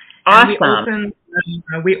 Awesome.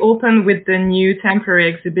 And we opened with the new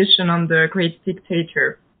temporary exhibition on the Great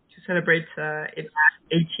Dictator to celebrate its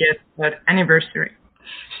 80th anniversary.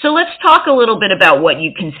 So let's talk a little bit about what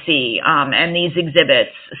you can see and these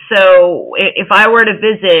exhibits. So if I were to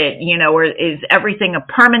visit, is everything a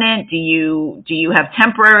permanent? Do you have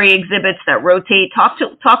temporary exhibits that rotate? Talk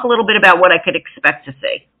a little bit about what I could expect to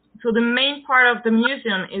see. So the main part of the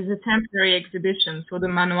museum is a temporary exhibition. So the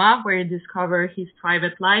manoir, where you discover his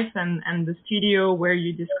private life, and the studio, where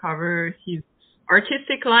you discover his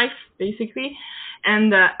artistic life, basically.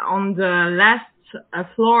 And on the last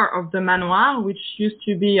floor of the manoir, which used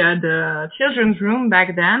to be the children's room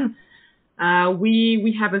back then,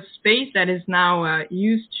 we have a space that is now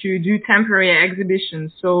used to do temporary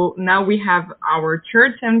exhibitions. So now we have our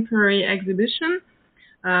third temporary exhibition.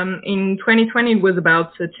 In 2020, it was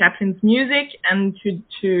about Chaplin's music, and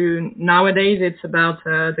to nowadays it's about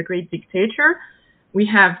The Great Dictator. We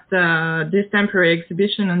have this temporary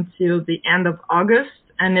exhibition until the end of August,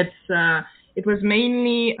 and it was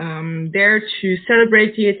mainly there to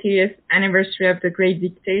celebrate the 80th anniversary of The Great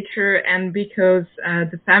Dictator, and because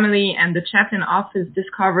the family and the Chaplin office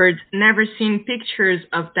discovered never seen pictures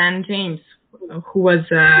of Dan James, who was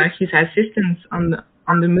his assistant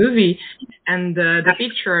on the movie, and the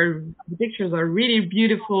pictures are really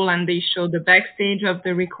beautiful, and they show the backstage of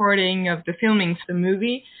the recording of the filming of the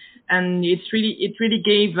movie, and it really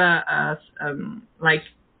gave like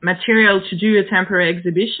material to do a temporary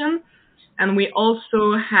exhibition. And we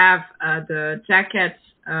also have the jackets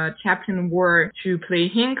Chaplin wore to play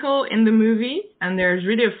Hinkle in the movie, and there's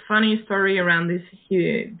really a funny story around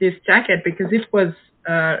this jacket because it was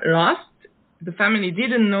lost. The family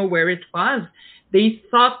didn't know where it was. They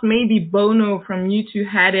thought maybe Bono from U2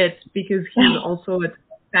 had it because he's also a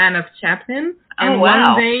fan of Chaplin. And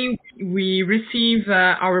one day we receive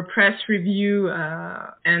our press review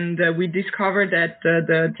and we discovered that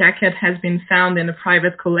the jacket has been found in a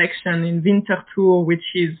private collection in Winterthur, which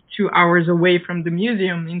is 2 hours away from the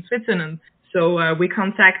museum in Switzerland. So we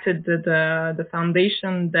contacted the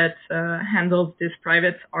foundation that handles this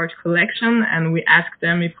private art collection, and we asked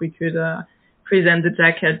them if we could present the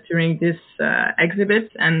jacket during this exhibit,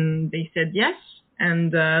 and they said yes.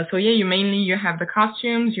 And so you have the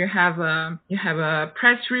costumes, you have a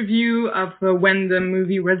press review of when the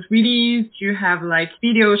movie was released, you have like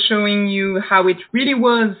videos showing you how it really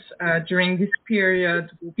was during this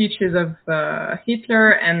period, speeches of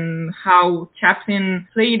Hitler and how Chaplin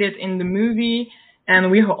played it in the movie. And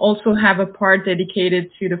we also have a part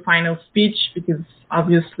dedicated to the final speech because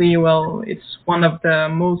obviously, it's one of the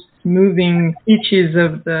most moving speeches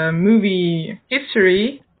of the movie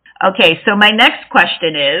history. Okay, so my next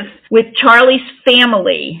question is, with Charlie's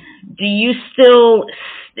family,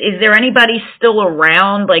 is there anybody still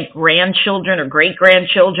around, like grandchildren or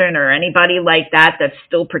great-grandchildren or anybody like that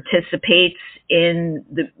still participates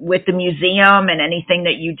with the museum and anything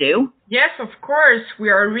that you do? Yes, of course. We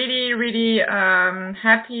are really, really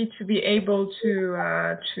happy to be able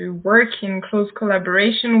to work in close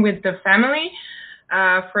collaboration with the family.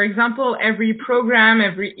 For example, every program,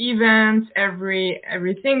 every event,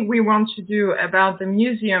 everything we want to do about the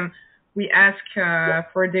museum, we ask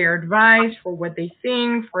for their advice, for what they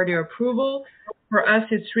think, for their approval. For us,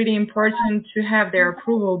 it's really important to have their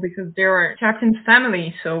approval because they are Chaplin's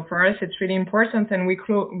family. So for us, it's really important, and we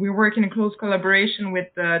work in close collaboration with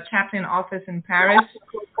the Chaplin office in Paris,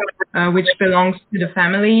 which belongs to the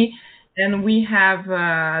family. And we have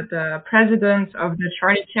the president of the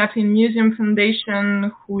Charlie Chaplin Museum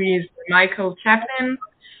Foundation, who is Michael Chaplin,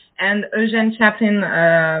 and Eugene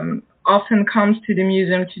Chaplin often comes to the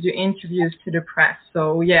museum to do interviews to the press.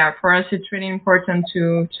 So yeah, for us it's really important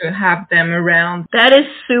to have them around. That is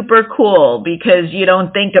super cool because you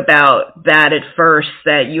don't think about that at first,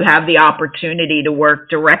 that you have the opportunity to work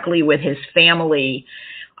directly with his family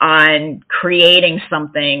on creating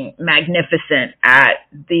something magnificent at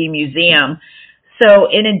the museum. So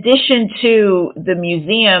in addition to the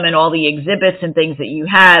museum and all the exhibits and things that you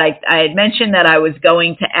had, I had mentioned that I was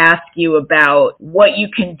going to ask you about what you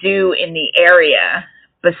can do in the area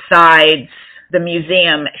besides the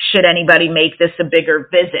museum should anybody make this a bigger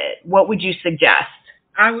visit. What would you suggest?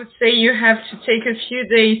 I would say you have to take a few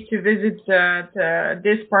days to visit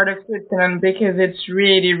this part of Switzerland because it's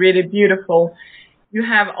really, really beautiful. You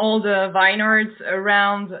have all the vineyards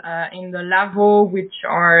around in the Lavaux, which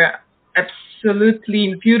are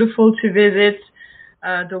absolutely beautiful to visit.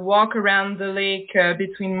 The walk around the lake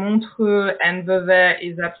between Montreux and Vevey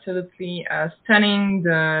is absolutely stunning.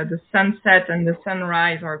 The sunset and the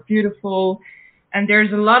sunrise are beautiful. And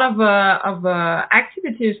there's a lot of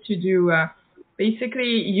activities to do.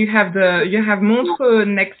 Basically, you have Montreux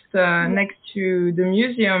next to the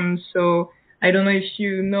museum. So I don't know if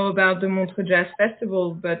you know about the Montreux Jazz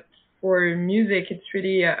Festival, but for music, it's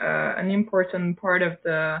really an important part of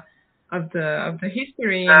the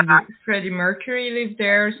history. And Freddie Mercury lived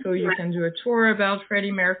there, so you can do a tour about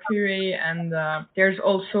Freddie Mercury. And there's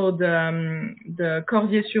also the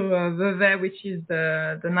Cordier-sur-Vevey, which is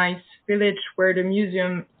the nice village where the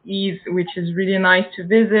museum is, which is really nice to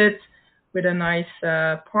visit, with a nice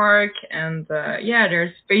park. And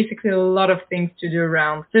there's basically a lot of things to do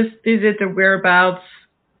around. Just visit the whereabouts,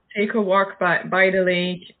 take a walk by the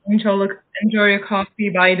lake, enjoy a coffee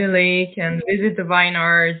by the lake, and visit the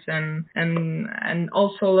vineyards, and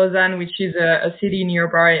also Lausanne, which is a city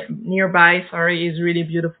nearby, is really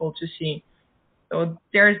beautiful to see. So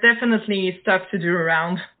there's definitely stuff to do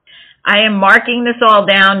around. I am marking this all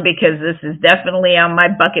down because this is definitely on my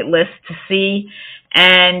bucket list to see.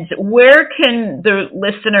 And where can the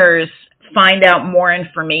listeners find out more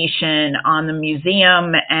information on the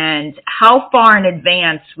museum, and how far in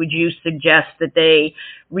advance would you suggest that they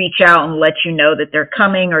reach out and let you know that they're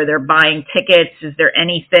coming or they're buying tickets? Is there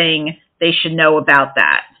anything they should know about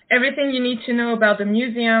that? Everything you need to know about the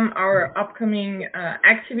museum, our upcoming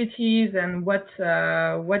activities, and what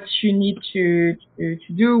you need to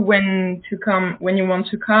do when you want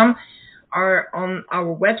to come, are on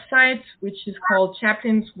our website, which is called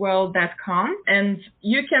chaplinsworld.com. And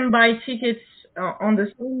you can buy tickets on the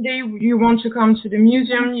same day you want to come to the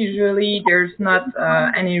museum. Usually there's not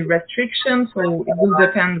any restrictions, so it will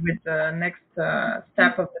depend with the next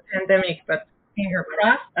step of the pandemic, but finger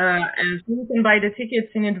crossed. And you can buy the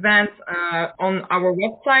tickets in advance on our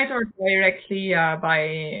website or directly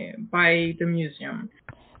by the museum.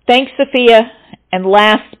 Thanks, Sophia. And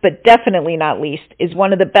last but definitely not least is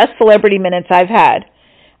one of the best celebrity minutes I've had.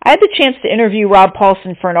 I had the chance to interview Rob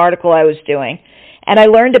Paulsen for an article I was doing, and I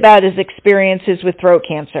learned about his experiences with throat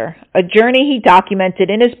cancer, a journey he documented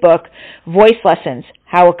in his book, Voice Lessons,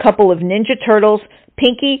 How a Couple of Ninja Turtles,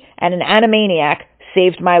 Pinky, and an Animaniac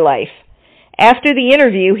Saved My Life. After the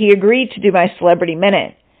interview, he agreed to do my celebrity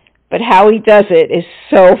minute, but how he does it is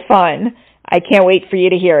so fun. I can't wait for you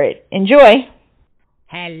to hear it. Enjoy!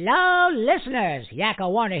 Hello, listeners.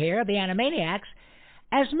 Yakko Warner here of the Animaniacs.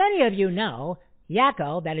 As many of you know,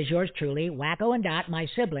 Yakko, that is yours truly, Wacko and Dot, my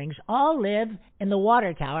siblings, all live in the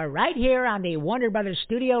water tower right here on the Warner Brothers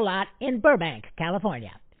studio lot in Burbank,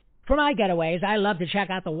 California. For my getaways, I love to check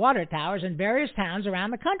out the water towers in various towns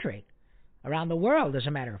around the country. Around the world, as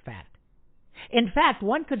a matter of fact. In fact,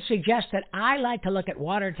 one could suggest that I like to look at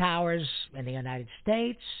water towers in the United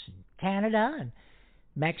States, Canada, and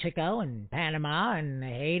Mexico, and Panama, and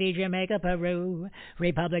Haiti, Jamaica, Peru,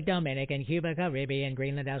 Republic Dominican, Cuba, Caribbean,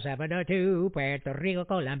 Greenland, El Salvador, too, Puerto Rico,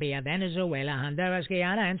 Colombia, Venezuela, Honduras,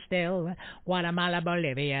 Guyana, and still Guatemala,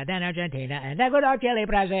 Bolivia, then Argentina, and Ecuador, Chile,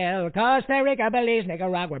 Brazil, Costa Rica, Belize,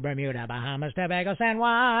 Nicaragua, Bermuda, Bahamas, Tobago, San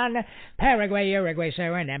Juan, Paraguay, Uruguay,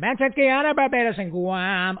 Suriname, and Guyana, Barbados, and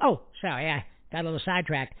Guam. Oh, sorry, I got a little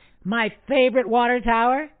sidetracked. My favorite water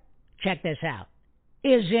tower, check this out,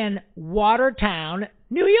 is in Watertown,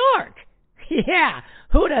 New York. Yeah,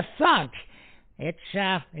 who'd have thunk? It's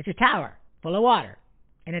a tower full of water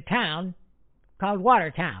in a town called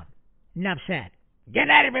Watertown. Enough said. Good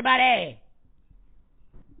night, everybody.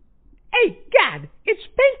 Hey, Gad, it's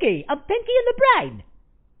Pinky of Pinky and the Brain.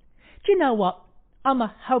 Do you know what? I'm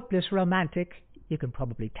a hopeless romantic, you can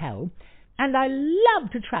probably tell, and I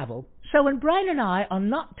love to travel. So when Brain and I are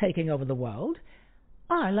not taking over the world,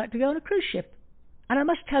 I like to go on a cruise ship. And I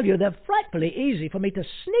must tell you, they're frightfully easy for me to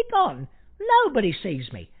sneak on. Nobody sees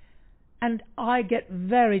me. And I get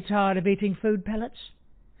very tired of eating food pellets.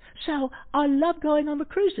 So I love going on the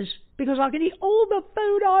cruises, because I can eat all the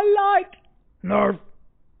food I like. Nerf.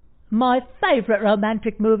 My favourite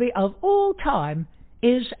romantic movie of all time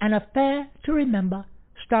is An Affair to Remember,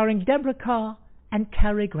 starring Deborah Kerr and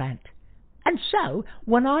Cary Grant. And so,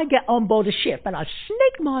 when I get on board a ship and I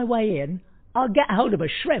sneak my way in, I'll get hold of a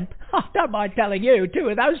shrimp. I don't mind telling you, 2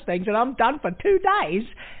 of those things and I'm done for 2 days.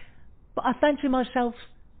 But I fancy myself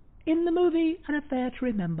in the movie An Affair to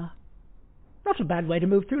Remember. Not a bad way to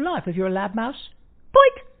move through life if you're a lab mouse.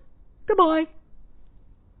 Point! Goodbye.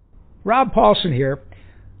 Rob Paulsen here.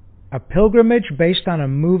 A pilgrimage based on a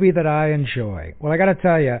movie that I enjoy. Well, I got to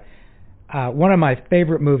tell you, one of my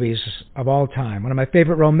favorite movies of all time, one of my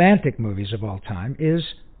favorite romantic movies of all time, is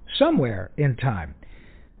Somewhere in Time.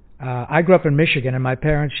 I grew up in Michigan, and my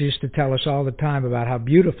parents used to tell us all the time about how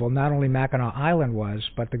beautiful not only Mackinac Island was,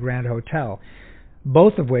 but the Grand Hotel,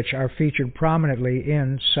 both of which are featured prominently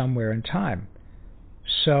in Somewhere in Time.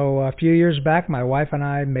 So a few years back, my wife and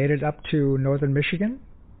I made it up to northern Michigan,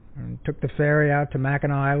 and took the ferry out to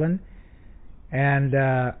Mackinac Island, and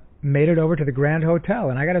made it over to the Grand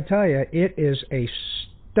Hotel. And I got to tell you, it is a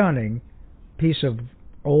stunning piece of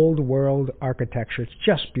old world architecture. It's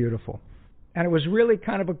just beautiful. And it was really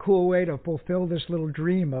kind of a cool way to fulfill this little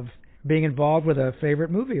dream of being involved with a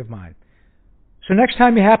favorite movie of mine. So next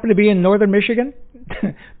time you happen to be in northern Michigan,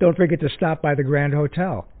 don't forget to stop by the Grand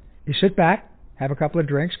Hotel. You sit back, have a couple of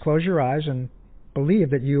drinks, close your eyes, and believe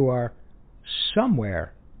that you are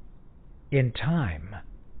somewhere in time.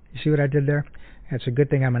 You see what I did there? It's a good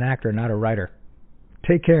thing I'm an actor, not a writer.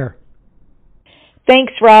 Take care.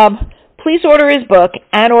 Thanks, Rob. Please order his book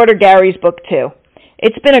and order Gary's book, too.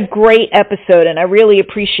 It's been a great episode, and I really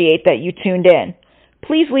appreciate that you tuned in.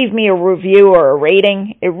 Please leave me a review or a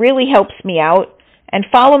rating. It really helps me out. And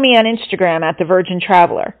follow me on Instagram at The Virgin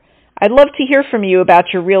Traveler. I'd love to hear from you about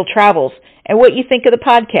your real travels and what you think of the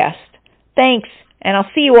podcast. Thanks, and I'll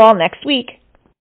see you all next week.